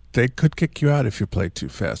 They could kick you out if you play too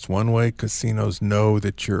fast. One way casinos know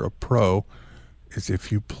that you're a pro is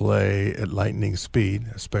if you play at lightning speed,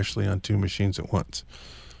 especially on two machines at once.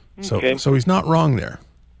 Okay. So he's not wrong there.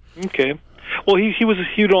 Okay. Well, he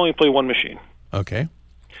would only play one machine. Okay.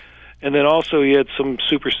 And then also he had some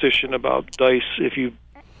superstition about dice. If you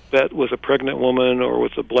bet with a pregnant woman or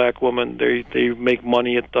with a black woman, they make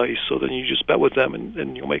money at dice. So then you just bet with them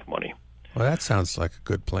and you'll make money. Well, that sounds like a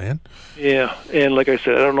good plan. Yeah, and like I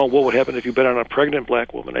said, I don't know what would happen if you bet on a pregnant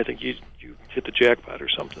black woman. I think you hit the jackpot or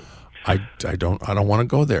something. I don't want to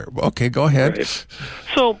go there. Okay, go ahead. Right.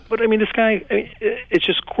 So, but I mean, this guy, it's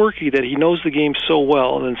just quirky that he knows the game so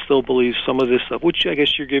well and then still believes some of this stuff, which I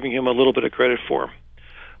guess you're giving him a little bit of credit for.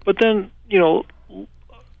 But then,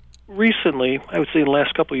 recently, I would say in the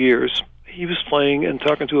last couple of years, he was playing and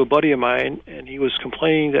talking to a buddy of mine, and he was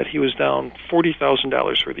complaining that he was down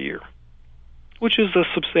 $40,000 for the year, which is a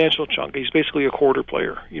substantial chunk. He's basically a quarter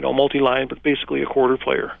player, multi-line, but basically a quarter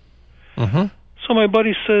player. Mm-hmm. So my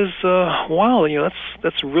buddy says, wow,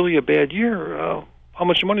 that's really a bad year. How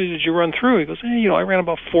much money did you run through? He goes, I ran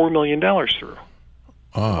about $4 million through.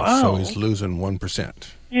 Oh, wow. So he's losing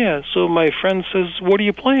 1%. Yeah, so my friend says, what are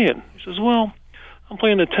you playing? He says, well, I'm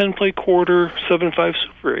playing a 10-play quarter, 7-5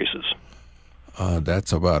 super aces.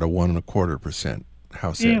 That's about a 1.25%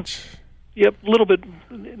 house edge. Yep, a little bit,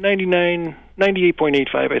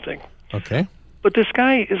 98.85, I think. Okay. But this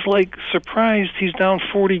guy is like surprised he's down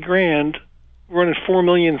 $40,000, running $4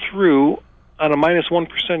 million through on a minus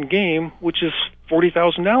 1% game, which is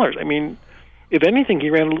 $40,000. I mean, if anything, he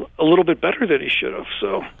ran a little bit better than he should have.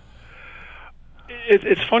 So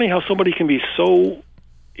it's funny how somebody can be so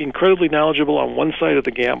incredibly knowledgeable on one side of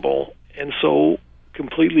the gamble and so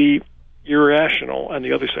completely irrational on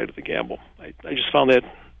the other side of the gamble. I just found that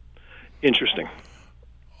interesting.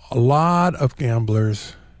 A lot of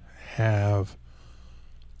gamblers have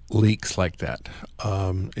leaks like that.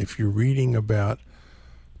 If you're reading about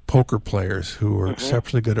poker players who are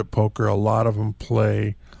exceptionally good at poker, a lot of them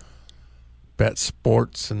bet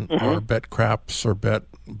sports and or bet craps or bet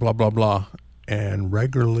blah blah blah and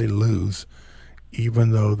regularly lose,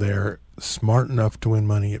 even though they're smart enough to win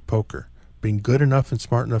money at poker. Being good enough and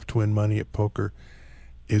smart enough to win money at poker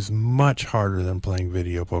is much harder than playing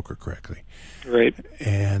video poker correctly. Right.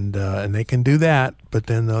 And they can do that, but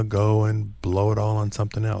then they'll go and blow it all on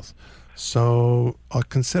something else. So a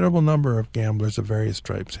considerable number of gamblers of various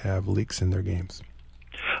stripes have leaks in their games.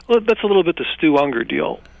 Well, that's a little bit the Stu Unger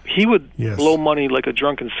deal. He would blow money like a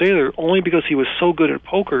drunken sailor only because he was so good at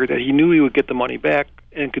poker that he knew he would get the money back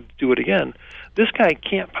and could do it again. This guy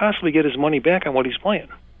can't possibly get his money back on what he's playing.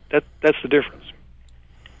 That's the difference.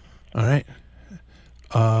 All right.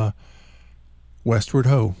 Westward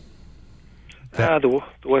Ho. The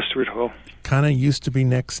Westward Ho. Kind of used to be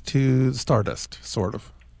next to Stardust, sort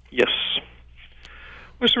of. Yes.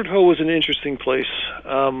 Westward Ho was an interesting place.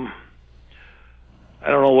 I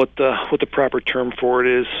don't know what the proper term for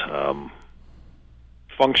it is.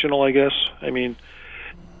 Functional, I guess. I mean,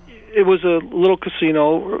 it was a little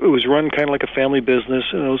casino. It was run kind of like a family business,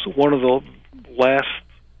 and it was one of the last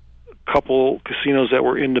couple casinos that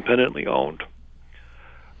were independently owned.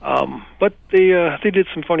 But they did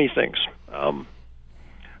some funny things.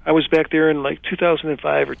 I was back there in like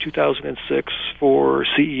 2005 or 2006 for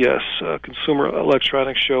CES, Consumer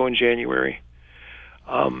Electronics Show in January.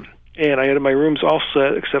 And I had my rooms all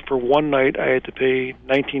set, except for one night I had to pay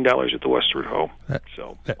 $19 at the Westward Ho.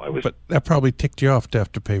 But that probably ticked you off to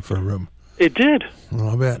have to pay for a room. It did.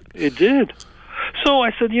 I'll bet. It did. So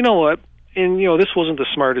I said, you know what? And, this wasn't the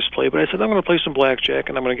smartest play, but I said, I'm going to play some blackjack,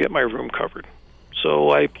 and I'm going to get my room covered.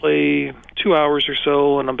 So I play 2 hours or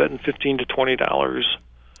so, and I'm betting $15 to $20,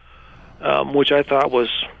 which I thought was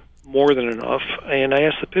more than enough. And I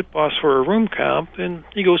asked the pit boss for a room comp, and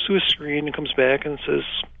he goes to his screen and comes back and says,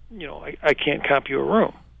 I can't comp you a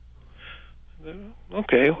room.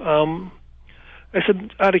 Okay. I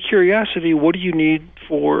said, out of curiosity, what do you need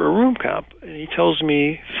for a room comp? And he tells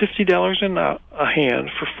me $50 a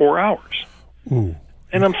hand for 4 hours. Ooh.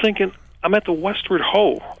 And I'm thinking, I'm at the Westward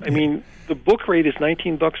Ho. I mean, the book rate is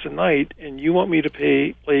 $19 a night, and you want me to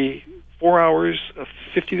play 4 hours of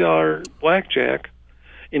 $50 blackjack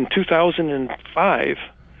in 2005?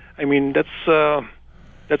 I mean, that's a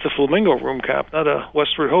Flamingo room comp, not a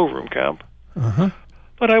Westward Ho room comp.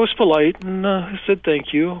 But I was polite, and I said,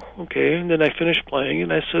 thank you. Okay, and then I finished playing,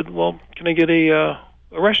 and I said, well, can I get a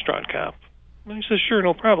restaurant comp? And he says, sure,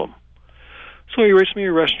 no problem. So he rates me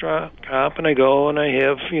a restaurant comp, and I go, and I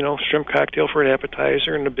have, shrimp cocktail for an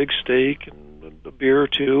appetizer, and a big steak, and a beer or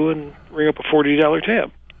two, and ring up a $40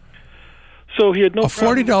 tab. So he had no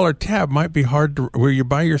problem. A $40 tab might be hard to... Were you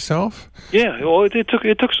by yourself? Yeah, well, it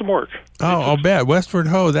took some work. Oh, I'll bet. Westward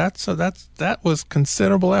Ho, that was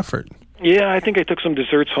considerable effort. Yeah, I think I took some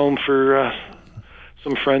desserts home for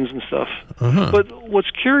some friends and stuff. But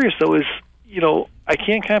what's curious, though, is, I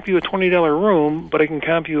can't comp you a $20 room, but I can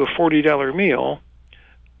comp you a $40 meal.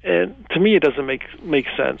 And to me, it doesn't make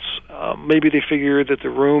sense. Maybe they figure that the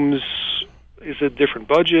rooms is a different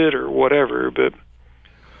budget or whatever, but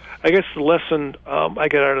I guess the lesson I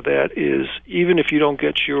get out of that is even if you don't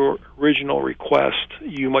get your original request,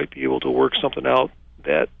 you might be able to work something out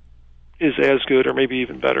that is as good or maybe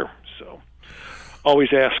even better. So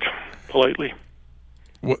always ask politely.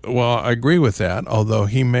 Well, I agree with that, although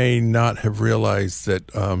he may not have realized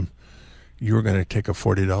that you were going to take a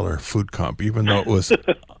 $40 food comp, even though it was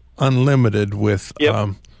unlimited with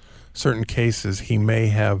certain cases. He may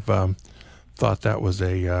have thought that was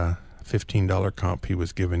a $15 comp he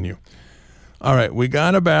was giving you. All right, we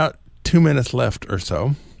got about 2 minutes left or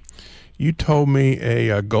so. You told me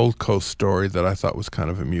a Gold Coast story that I thought was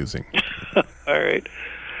kind of amusing. All right.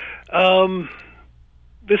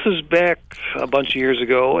 This is back a bunch of years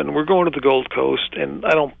ago, and we're going to the Gold Coast, and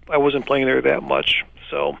I wasn't playing there that much,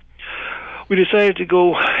 so we decided to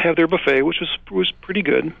go have their buffet, which was pretty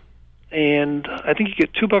good. And I think you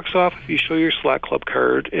get $2 off if you show your slot club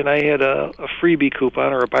card, and I had a freebie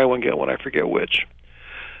coupon or a buy one get one, I forget which.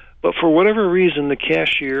 But for whatever reason, the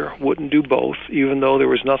cashier wouldn't do both, even though there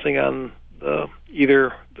was nothing on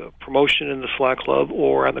either the promotion in the slot club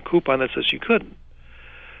or on the coupon that says you couldn't.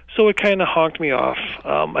 So it kind of honked me off.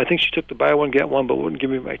 I think she took the buy one get one, but wouldn't give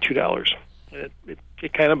me my $2.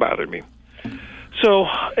 It kind of bothered me. So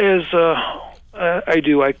as I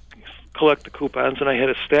do, I collect the coupons, and I had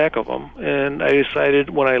a stack of them, and I decided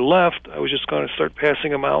when I left I was just going to start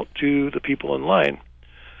passing them out to the people in line.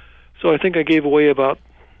 So I think I gave away about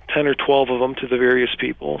 10 or 12 of them to the various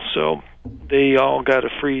people, so they all got a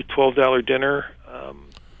free $12 dinner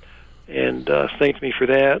and thanked me for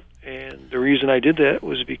that. And the reason I did that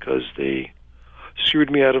was because they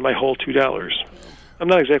screwed me out of my whole $2. I'm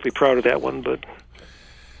not exactly proud of that one, but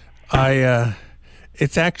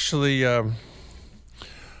it's actually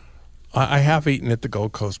I have eaten at the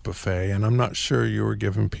Gold Coast Buffet, and I'm not sure you were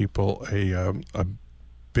giving people a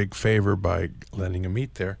big favor by letting them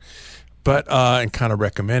eat there, but and kind of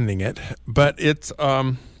recommending it. But it's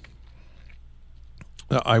I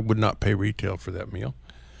would not pay retail for that meal.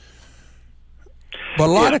 But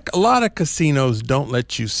a lot of casinos don't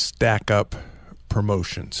let you stack up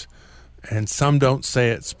promotions, and some don't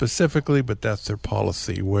say it specifically, but that's their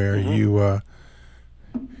policy, where you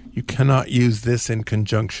cannot use this in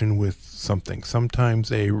conjunction with something.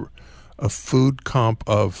 Sometimes a food comp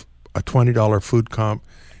of a $20 food comp,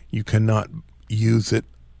 you cannot use it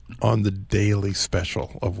on the daily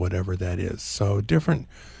special of whatever that is. So different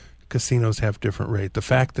casinos have different rates. The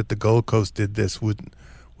fact that the Gold Coast did this would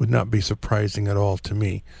not be surprising at all to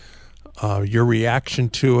me. Your reaction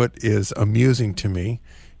to it is amusing to me.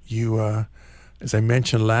 You, as I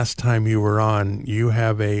mentioned last time you were on, you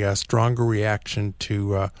have a stronger reaction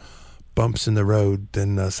to bumps in the road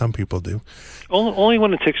than some people do. Only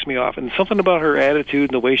when it ticks me off, and something about her attitude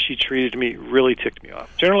and the way she treated me really ticked me off.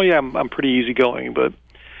 Generally, I'm pretty easygoing, but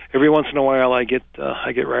every once in a while I get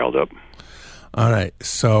riled up. All right.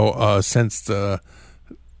 So since the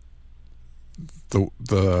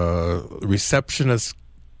receptionist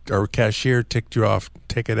or cashier ticked you off,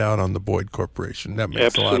 take it out on the Boyd Corporation. That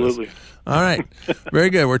makes a lot of sense. All right. Very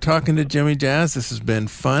good. We're talking to Jimmy Jazz. This has been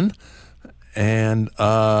fun. And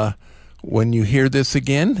when you hear this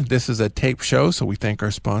again, this is a tape show, so we thank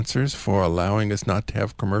our sponsors for allowing us not to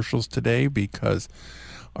have commercials today, because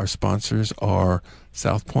our sponsors are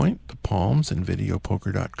South Point, the Palms, and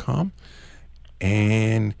VideoPoker.com.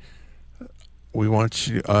 And we want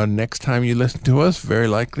you, next time you listen to us, very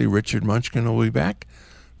likely Richard Munchkin will be back.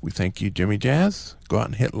 We thank you, Jimmy Jazz. Go out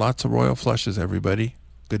and hit lots of royal flushes, everybody.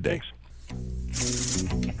 Good day.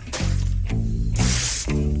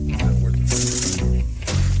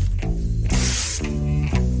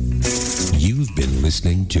 You've been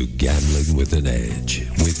listening to Gambling with an Edge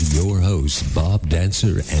with your hosts, Bob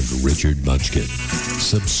Dancer and Richard Munchkin.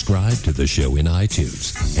 Subscribe to the show in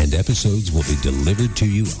iTunes, and episodes will be delivered to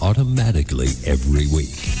you automatically every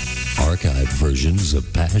week. Archived versions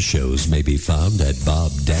of past shows may be found at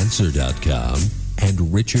bobdancer.com and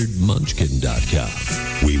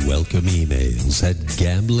richardmunchkin.com. We welcome emails at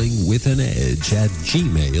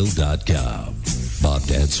gamblingwithanedge@gmail.com. Bob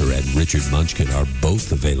Dancer and Richard Munchkin are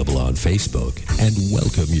both available on Facebook and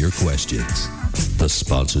welcome your questions. The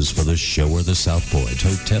sponsors for the show are the South Point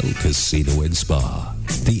Hotel, Casino and Spa,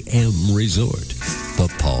 the M Resort, the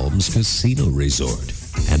Palms Casino Resort,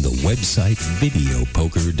 and the website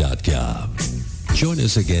videopoker.com. Join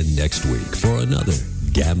us again next week for another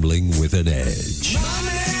Gambling with an Edge.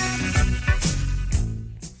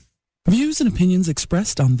 Views and opinions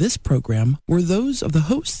expressed on this program were those of the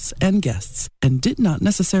hosts and guests and did not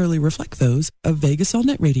necessarily reflect those of Vegas All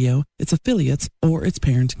Net Radio, its affiliates, or its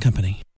parent company.